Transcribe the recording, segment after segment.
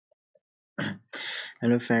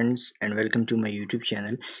Hello friends and welcome to my YouTube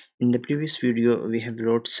channel. In the previous video we have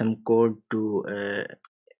wrote some code to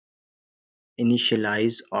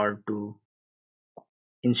initialize or to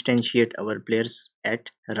instantiate our players at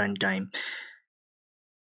runtime,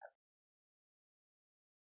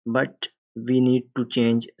 but we need to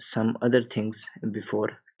change some other things before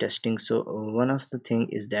testing. So one of the thing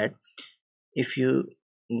is that if you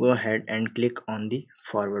go ahead and click on the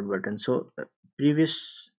forward button. So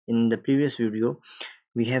previous in the previous video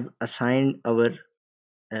we have assigned our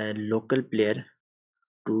local player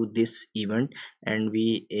to this event, and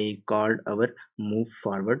we called our move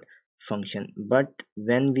forward function. But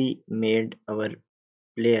when we made our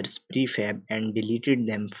players prefab and deleted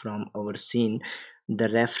them from our scene, the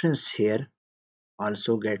reference here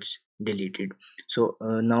also gets deleted. So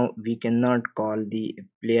now we cannot call the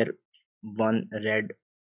player one red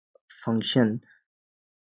function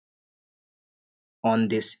on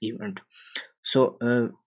this event.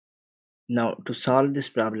 So now to solve this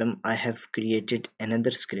problem I have created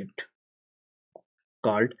another script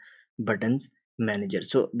called buttons manager.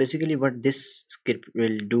 So basically what this script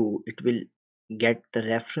will do, it will get the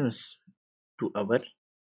reference to our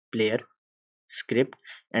player script,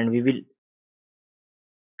 and we will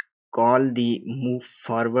call the move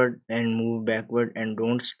forward and move backward and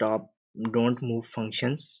don't stop, don't move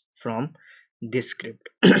functions from this script.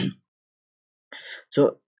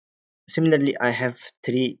 So similarly I have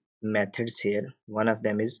three methods here. One of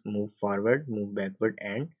them is move forward, move backward,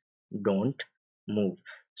 and don't move.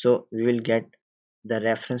 So we will get the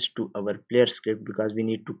reference to our player script because we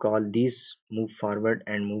need to call these move forward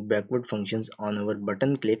and move backward functions on our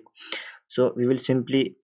button click. So we will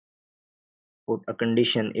simply put a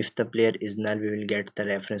condition: if the player is null we will get the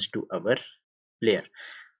reference to our player,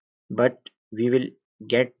 but we will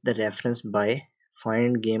get the reference by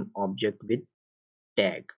find game object with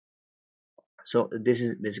tag. So this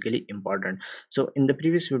is basically important. So in the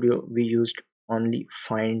previous video we used only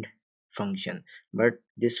find function, but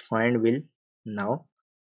this find will now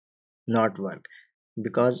not work,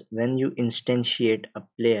 because when you instantiate a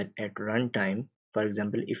player at runtime, for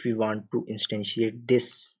example if we want to instantiate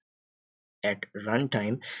this at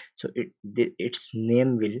runtime, so its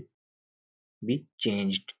name will be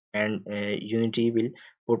changed, and unity will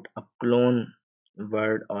put a clone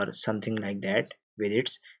word or something like that with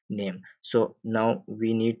its name. So now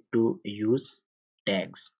we need to use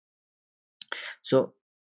tags. So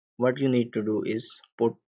what you need to do is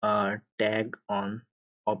put a tag on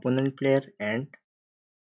opponent player and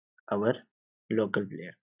our local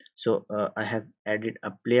player. So I have added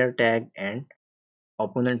a player tag and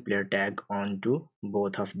opponent player tag onto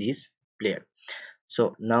both of these player.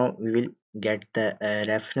 So now we will get the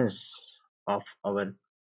reference of our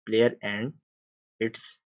player and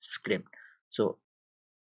its script. So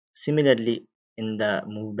similarly in the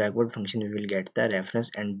move backward function we will get the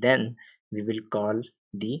reference, and then we will call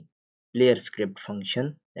the player script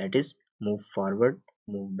function, that is move forward,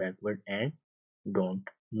 move backward, and don't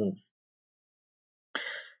move.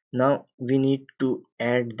 Now we need to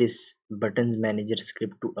add this buttons manager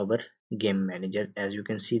script to our game manager. As you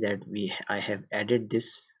can see that I have added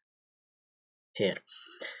this here.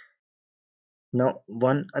 Now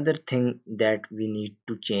one other thing that we need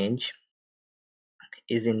to change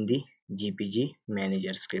is in the GPG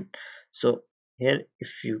manager script. So here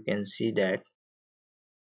if you can see that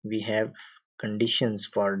we have conditions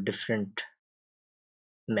for different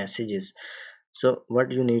messages. So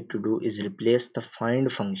what you need to do is replace the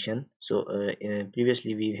find function. So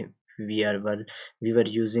previously we were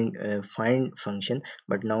using find function,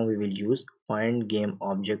 but now we will use find game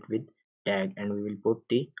object with tag, and we will put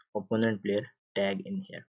the opponent player tag in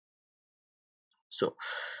here. So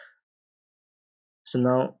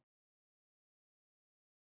now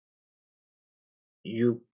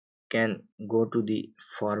you can go to the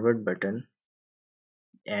forward button,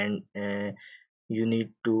 and you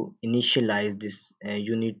need to initialize this.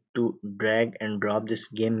 You need to drag and drop this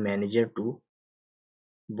game manager to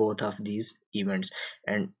both of these events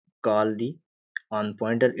and call the on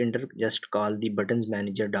pointer enter, just call the buttons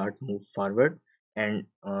manager dot move forward, and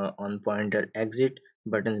on pointer exit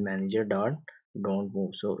buttons manager dot don't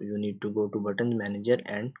move. So you need to go to buttons manager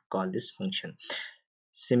and call this function.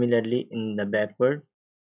 Similarly in the backward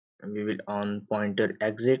we will on pointer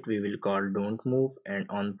exit we will call don't move, and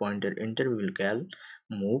on pointer enter we will call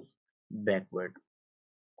move backward.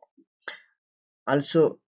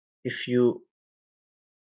 Also if you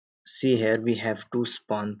see here we have two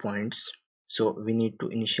spawn points, so we need to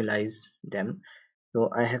initialize them. So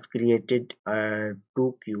I have created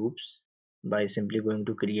two cubes by simply going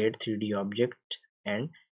to create 3D object and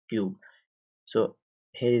cube. So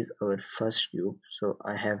here is our first cube. So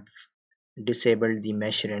I have disabled the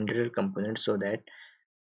mesh renderer component, so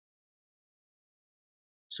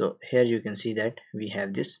here you can see that we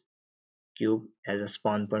have this cube as a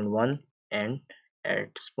spawn point 1, and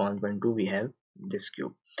at spawn point 2 we have this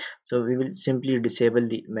cube. So we will simply disable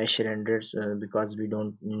the mesh renders because we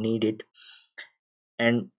don't need it,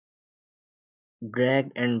 and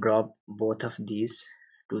drag and drop both of these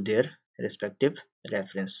to their respective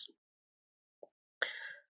reference.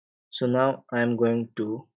 So now I am going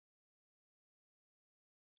to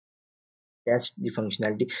test the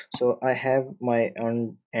functionality. So I have my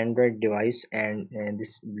own Android device and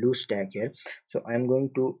this blue stack here. So I'm going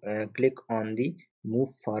to click on the move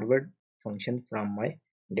forward function from my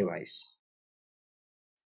device.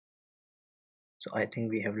 So I think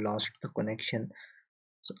we have lost the connection,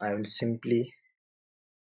 so I will simply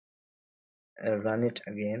run it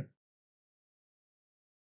again.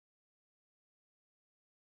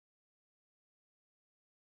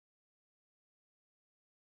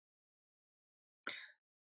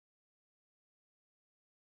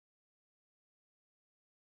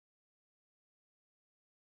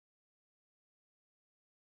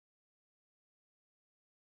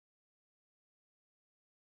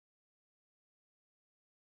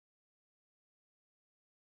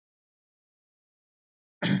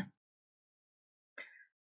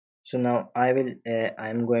 So now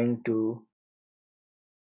I'm going to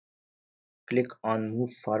click on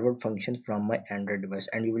move forward function from my Android device,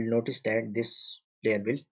 and you will notice that this player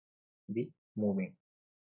will be moving.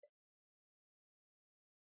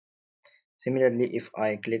 Similarly, if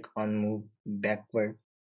I click on move backward,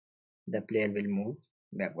 the player will move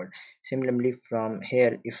backward. Similarly, from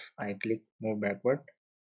here, if I click move backward,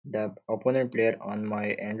 the opponent player on my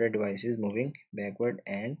Android device is moving backward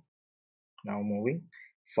and now moving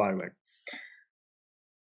forward.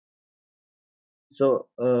 So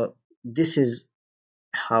this is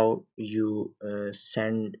how you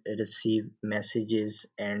send receive messages,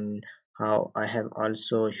 and how I have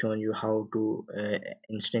also shown you how to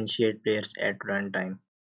instantiate players at runtime.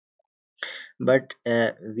 But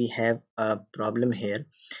we have a problem here.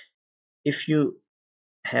 If you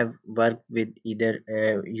have worked with either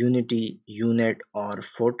unity, unet, or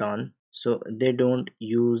photon, so they don't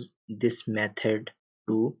use this method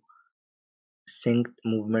to sync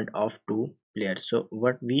movement of two players. So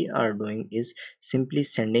what we are doing is simply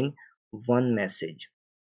sending one message.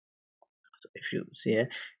 So if you see here,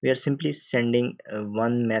 we are simply sending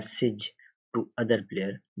one message to other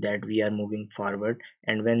player that we are moving forward,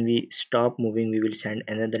 and when we stop moving we will send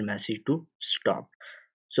another message to stop.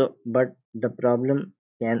 So but the problem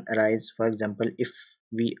can arise, for example, if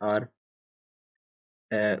we are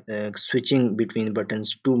switching between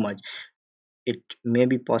buttons too much. It may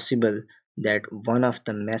be possible that one of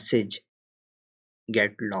the message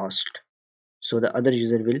get lost, so the other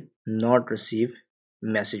user will not receive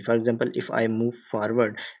message. For example, if I move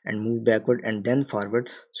forward and move backward and then forward,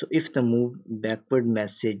 so if the move backward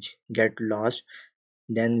message get lost,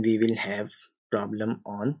 then we will have problem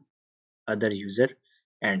on other user.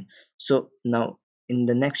 And so now in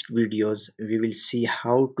the next videos we will see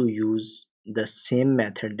how to use the same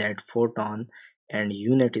method that photon and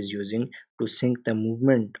unet is using to sync the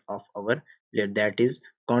movement of our player, that is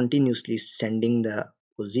continuously sending the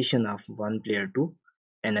position of one player to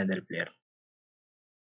another player.